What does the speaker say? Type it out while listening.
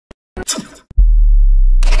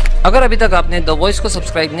अगर अभी तक आपने द वॉइस को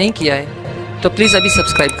सब्सक्राइब नहीं किया है तो प्लीज़ अभी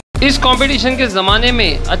सब्सक्राइब। इस कंपटीशन के ज़माने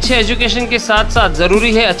में अच्छे एजुकेशन के साथ साथ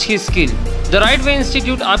ज़रूरी है अच्छी skill. The right way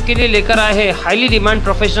institute आपके लिए लेकर आए हैं highly demand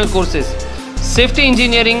professional courses, safety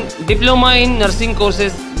engineering, diploma in nursing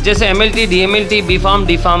courses जैसे MLT, DMLT, B.Pharm,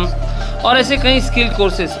 D.Pharm और ऐसे कई स्किल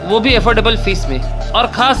कोर्सेज, वो भी अफोर्डेबल फीस में। और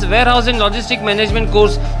खास ware house and logistic management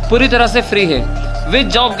course पूरी तरह से फ्री है विद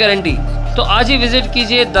जॉब गारंटी। तो आज ही विजिट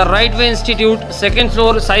कीजिए the right way institute, 2nd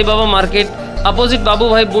floor, Sai Baba market, opposite बाबू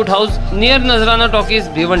भाई बूट हाउस, नियर नजराना टॉकीज,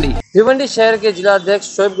 भिवंडी। भिवंडी शहर के जिला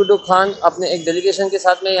अध्यक्ष शोएब गुडू खान अपने एक डेलीगेशन के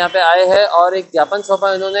साथ में यहाँ पे आए हैं और एक ज्ञापन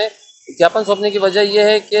सौंपा। इन्होंने ज्ञापन सौंपने की वजह यह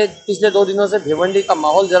है कि पिछले 2 दिनों से भिवंडी का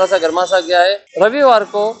माहौल जरा सा गर्मा सा गया है। रविवार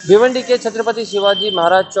को भिवंडी के छत्रपति शिवाजी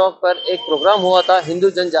महाराज चौक पर एक प्रोग्राम हुआ था हिंदू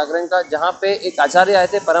जन जागरण का, जहाँ पे एक आचार्य आए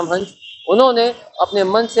थे, परमहंस। उन्होंने अपने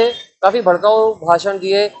मन से काफी भड़काऊ भाषण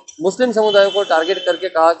दिए, मुस्लिम समुदाय को टारगेट करके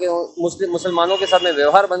कहा कि मुसलमानों के साथ में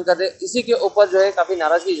व्यवहार बंद कर दे। इसी के ऊपर जो है काफी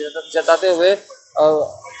नाराजगी जताते हुए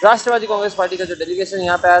राष्ट्रवादी कांग्रेस पार्टी का जो डेलीगेशन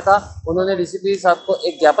यहाँ पे आया था, उन्होंने DCP साहब को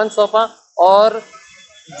एक ज्ञापन सौंपा और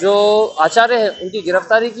जो आचार्य है उनकी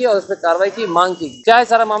गिरफ्तारी की और उस पर कार्रवाई की मांग की। क्या है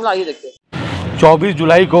सारा मामला, आइए देखते हैं। 24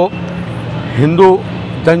 जुलाई को हिंदू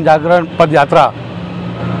जन जागरण पद यात्रा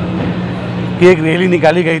की एक रैली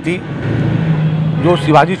निकाली गई थी, जो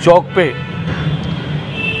शिवाजी चौक पे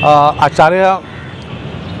आचार्य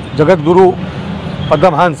जगत गुरु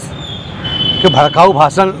परमहंस के भड़काऊ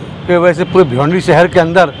भाषण के वजह से पूरे भिवंडी शहर के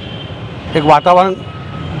अंदर एक वातावरण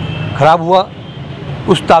खराब हुआ।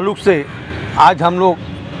 उस ताल्लुक से आज हम लोग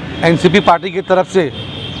NCP पार्टी की तरफ से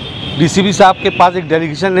DCP साहब के पास एक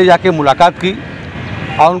डेलीगेशन ले जाके मुलाकात की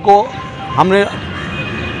और उनको हमने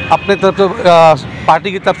अपने तरफ से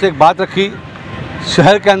पार्टी की तरफ से एक बात रखी।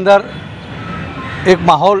 शहर के अंदर एक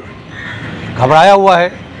माहौल घबराया हुआ है,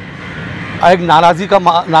 एक नाराज़गी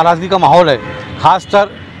का माहौल है, ख़ासकर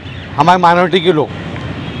हमारे माइनॉरिटी के लोग,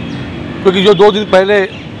 क्योंकि जो 2 दिन पहले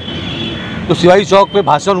जो शिवाजी चौक पे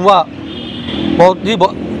भाषण हुआ, बहुत ही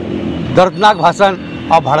दर्दनाक भाषण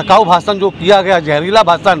और भड़काऊ भाषण जो किया गया, जहरीला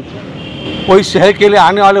भाषण, वो इस शहर के लिए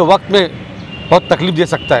आने वाले वक्त में बहुत तकलीफ़ दे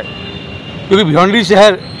सकता है। क्योंकि भिवंडी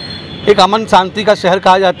शहर एक अमन शांति का शहर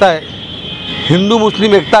कहा जाता है, हिंदू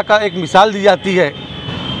मुस्लिम एकता का एक मिसाल दी जाती है।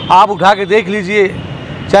 आप उठा के देख लीजिए,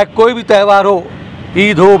 चाहे कोई भी त्यौहार हो,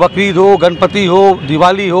 ईद हो, बकरीद हो, गणपति हो,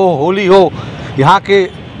 दिवाली हो, होली हो, यहाँ के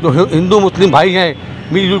जो हिंदू मुस्लिम भाई हैं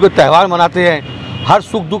मिलजुल के त्यौहार मनाते हैं, हर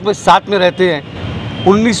सुख दुख में साथ में रहते हैं।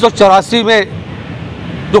 1984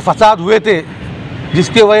 में जो फसाद हुए थे,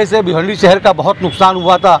 जिसके वजह से भिवंडी शहर का बहुत नुकसान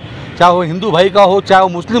हुआ था, चाहे वो हिंदू भाई का हो चाहे वो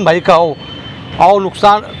मुस्लिम भाई का हो, और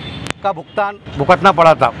नुकसान का भुगतान भुगतना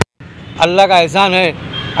पड़ा था। अल्लाह का एहसान है,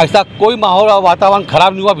 ऐसा कोई माहौल और वातावरण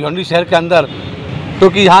ख़राब नहीं हुआ भिवंडी शहर के अंदर,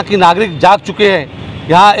 क्योंकि यहाँ की नागरिक जाग चुके हैं।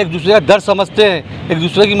 यहाँ एक दूसरे का दर्द समझते हैं, एक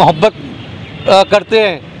दूसरे की मोहब्बत करते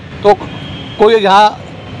हैं। तो कोई यहाँ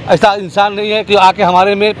ऐसा इंसान नहीं है कि आके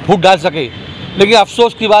हमारे में फूट डाल सके। लेकिन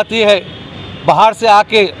अफसोस की बात यह है, बाहर से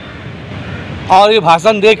आके और ये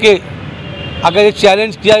भाषण दे के अगर ये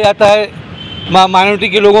चैलेंज किया जाता है माइनॉरिटी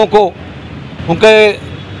के लोगों को, उनके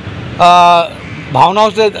भावनाओं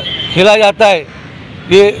से खेला जाता है,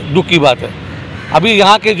 ये दुख की बात है। अभी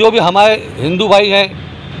यहाँ के जो भी हमारे हिंदू भाई हैं,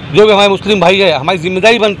 जो भी हमारे मुस्लिम भाई हैं, हमारी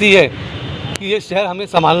जिम्मेदारी बनती है कि ये शहर हमें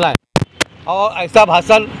संभालना है और ऐसा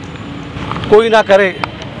भाषण कोई ना करे,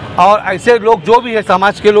 और ऐसे लोग जो भी है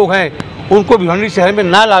समाज के लोग हैं उनको भिवंडी शहर में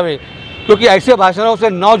ना लावे, क्योंकि ऐसे भाषणों से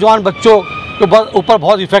नौजवान बच्चों के ऊपर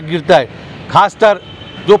बहुत इफेक्ट गिरता है। खासकर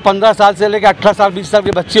जो 15 साल से लेकर 18 साल 20 साल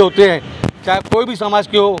के बच्चे होते हैं, चाहे कोई भी समाज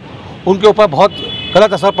के हो, उनके ऊपर बहुत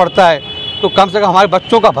गलत असर पड़ता है। तो कम से कम हमारे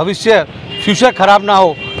बच्चों का भविष्य, फ्यूचर ख़राब ना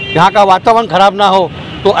हो, यहाँ का वातावरण ख़राब ना हो,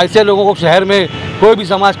 तो ऐसे लोगों को शहर में कोई भी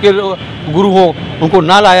समाज के गुरु हो उनको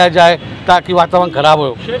ना लाया जाए ताकि वातावरण ख़राब हो।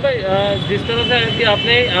 भाई, जिस तरह से कि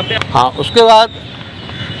आपने यहाँ पे, हाँ, उसके बाद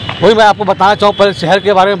वही मैं आपको बताना चाहूँ, पहले शहर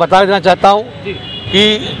के बारे में बता देना चाहता हूँ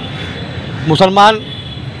कि मुसलमान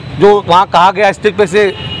जो वहाँ कहा गया स्टिक पे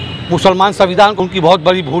से मुसलमान संविधान, उनकी बहुत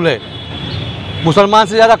बड़ी भूल है। मुसलमान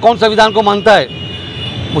से ज़्यादा कौन संविधान को मानता है?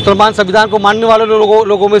 मुसलमान संविधान को मानने वाले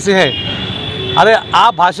लोगों में से हैं। अरे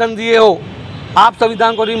आप भाषण दिए हो, आप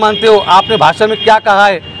संविधान को नहीं मानते हो, आपने भाषण में क्या कहा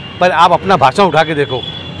है, पर आप अपना भाषण उठा के देखो,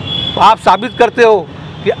 तो आप साबित करते हो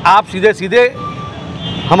कि आप सीधे सीधे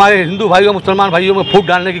हमारे हिंदू भाइयों मुसलमान भाइयों में फूट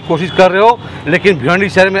डालने की कोशिश कर रहे हो। लेकिन भिवंडी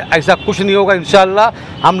शहर में ऐसा कुछ नहीं होगा इंशाअल्लाह।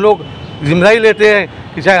 हम लोग जिम्मेदारी लेते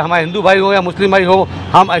हैं कि चाहे हमारे हिंदू भाई हो या मुस्लिम भाई हो,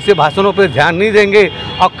 हम ऐसे भाषणों पर ध्यान नहीं देंगे।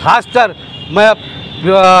 और ख़ासकर मैं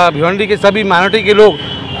भिवंडी के सभी माइनॉरिटी के लोग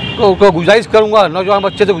को गुजारिश करूंगा, नौजवान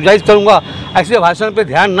बच्चे से गुजारिश करूंगा, ऐसे भाषण पे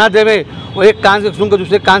ध्यान ना देवे, वो एक कान से सुनकर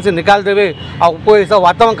दूसरे कान से निकाल देवे और कोई ऐसा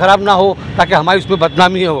वातावरण खराब ना हो ताकि हमारी उसमें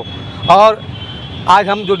बदनामी हो। और आज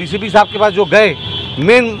हम जो डीसीपी साहब के पास जो गए,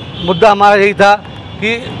 मेन मुद्दा हमारा यही था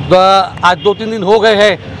कि आज 2-3 दिन हो गए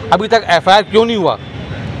हैं, अभी तक एफआईआर क्यों नहीं हुआ।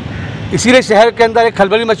 इसीलिए शहर के अंदर एक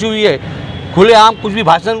खलबली मची हुई है। खुलेआम कुछ भी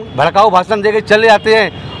भाषण, भड़काऊ भाषण देके चले जाते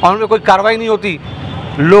हैं और उनमें कोई कार्रवाई नहीं होती।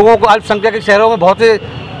 लोगों को अल्पसंख्यक के शहरों में बहुत से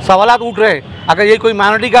सवालात उठ रहे हैं। अगर ये कोई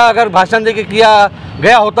माइनॉरिटी का अगर भाषण देके किया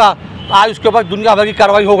गया होता तो आज उसके ऊपर दुनिया भर की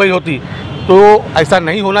कार्रवाई हो गई होती। तो ऐसा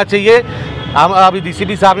नहीं होना चाहिए। हम अभी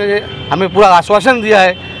डीसीपी साहब ने हमें पूरा आश्वासन दिया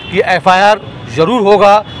है कि एफआईआर ज़रूर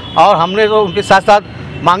होगा और हमने तो उनके साथ साथ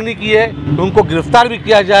मांगनी की है कि उनको गिरफ्तार भी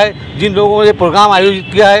किया जाए जिन लोगों ने ये प्रोग्राम आयोजित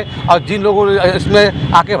किया है और जिन लोगों ने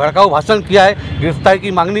इसमें आके भड़काऊ भाषण किया है। गिरफ्तारी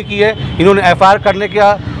की मांगनी की है। इन्होंने एफआईआर करने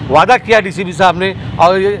का वादा किया डीसीपी साहब ने,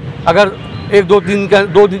 और ये अगर 2 दिन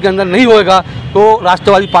के अंदर नहीं होएगा तो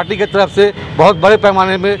राष्ट्रवादी पार्टी की तरफ से बहुत बड़े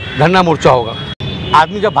पैमाने में धरना मोर्चा होगा।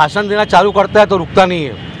 आदमी जब भाषण देना चालू करता है तो रुकता नहीं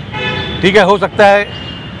है। ठीक है, हो सकता है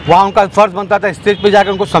वहाँ उनका फ़र्ज़ बनता था स्टेज पे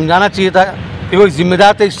जाकर उनको समझाना चाहिए था कि वो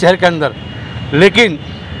जिम्मेदार थे इस शहर के अंदर। लेकिन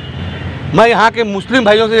मैं यहाँ के मुस्लिम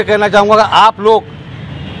भाइयों से ये कहना चाहूँगा कि आप लोग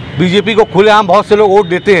बीजेपी को खुलेआम बहुत से लोग वोट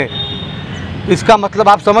देते हैं। इसका मतलब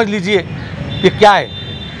आप समझ लीजिए कि क्या है।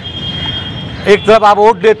 एक तरफ आप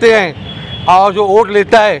वोट देते हैं और जो वोट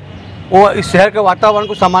लेता है वो इस शहर के वातावरण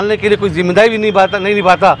को संभालने के लिए कोई जिम्मेदारी भी नहीं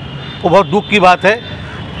निभाता। वो बहुत दुख की बात है।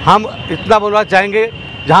 हम इतना बोलना चाहेंगे,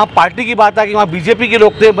 जहाँ पार्टी की बात है कि वहाँ बीजेपी के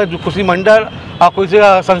लोग थे, मैं किसी मंडल और किसी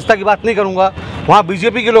संस्था की बात नहीं करूँगा, वहाँ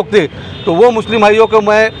बीजेपी के लोग थे, तो वो मुस्लिम भाइयों को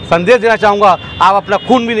मैं संदेश देना चाहूँगा, आप अपना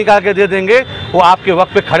खून भी निकाल के दे देंगे, वो आपके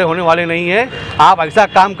वक्त पे खड़े होने वाले नहीं हैं। आप ऐसा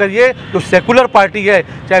काम करिए, जो सेकुलर पार्टी है,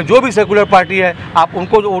 चाहे जो भी सेकुलर पार्टी है, आप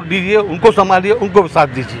उनको वोट दीजिए, उनको संभालिए, उनको साथ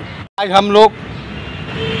दीजिए। आज हम लोग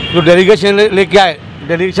जो डेलीगेशन लेके आए,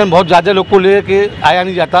 डेलीगेशन बहुत ज़्यादा लोग को लेके आया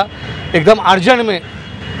नहीं जाता, एकदम अर्जेंट में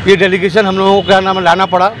ये डेलीगेशन हम लोगों को क्या नाम लाना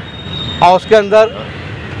पड़ा। और उसके अंदर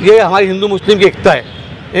ये हमारी हिंदू मुस्लिम की एकता है।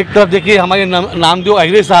 एक तरफ देखिए हमारे नामदेव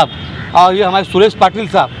अहिरे साहब और ये हमारे सुरेश पाटिल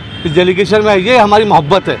साहब इस डेलीगेशन में, ये हमारी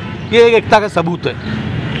मोहब्बत है, ये एक एकता का सबूत है।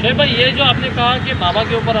 शेफ भाई, ये जो आपने कहा कि बाबा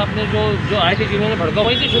के ऊपर आपने जो आए थे जिन्होंने भड़का,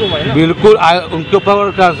 वहीं से शुरू हुआ है ना? बिल्कुल, उनके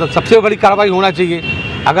ऊपर सबसे बड़ी कार्रवाई होना चाहिए।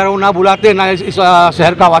 अगर वो ना बुलाते, ना इस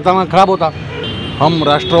शहर का वातावरण खराब होता। हम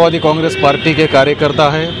राष्ट्रवादी कांग्रेस पार्टी के कार्यकर्ता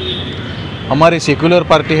हैं। हमारी सेक्युलर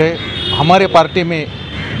पार्टी है। हमारे पार्टी में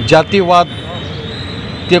जातिवाद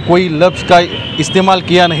के कोई लफ्ज़ का इस्तेमाल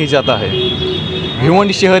किया नहीं जाता है।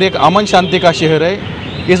 भिवंडी शहर एक अमन शांति का शहर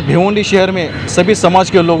है। इस भिवंडी शहर में सभी समाज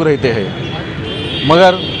के लोग रहते हैं,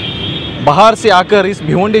 मगर बाहर से आकर इस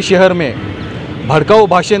भिवंडी शहर में भड़काऊ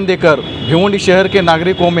भाषण देकर भिवंडी शहर के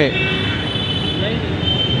नागरिकों में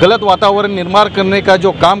गलत वातावरण निर्माण करने का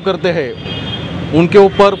जो काम करते हैं, उनके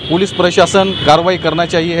ऊपर पुलिस प्रशासन कार्रवाई करना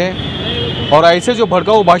चाहिए है। और ऐसे जो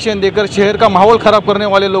भड़काऊ भाषण देकर शहर का माहौल ख़राब करने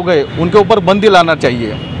वाले लोग हैं, उनके ऊपर बंदी लाना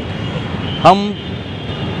चाहिए। हम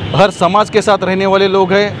हर समाज के साथ रहने वाले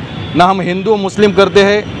लोग हैं, ना हम हिंदू मुस्लिम करते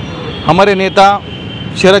हैं। हमारे नेता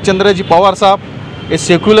शरद चंद्र जी पवार साहब ये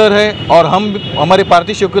सेक्युलर है और हमारी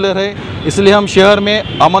पार्टी सेक्युलर है, इसलिए हम शहर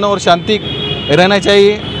में अमन और शांति रहना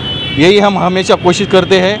चाहिए, यही हम हमेशा कोशिश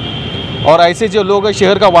करते हैं। और ऐसे जो लोग हैं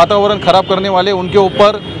शहर का वातावरण ख़राब करने वाले, उनके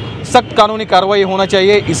ऊपर सख्त कानूनी कार्रवाई होना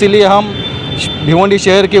चाहिए। इसीलिए हम भिवंडी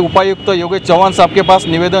शहर के उपायुक्त योगेश चौहान साहब के पास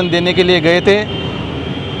निवेदन देने के लिए गए थे,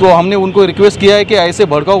 तो हमने उनको रिक्वेस्ट किया है कि ऐसे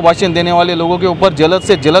भड़काऊ भाषण देने वाले लोगों के ऊपर जल्द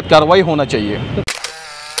से जल्द कार्रवाई होना चाहिए।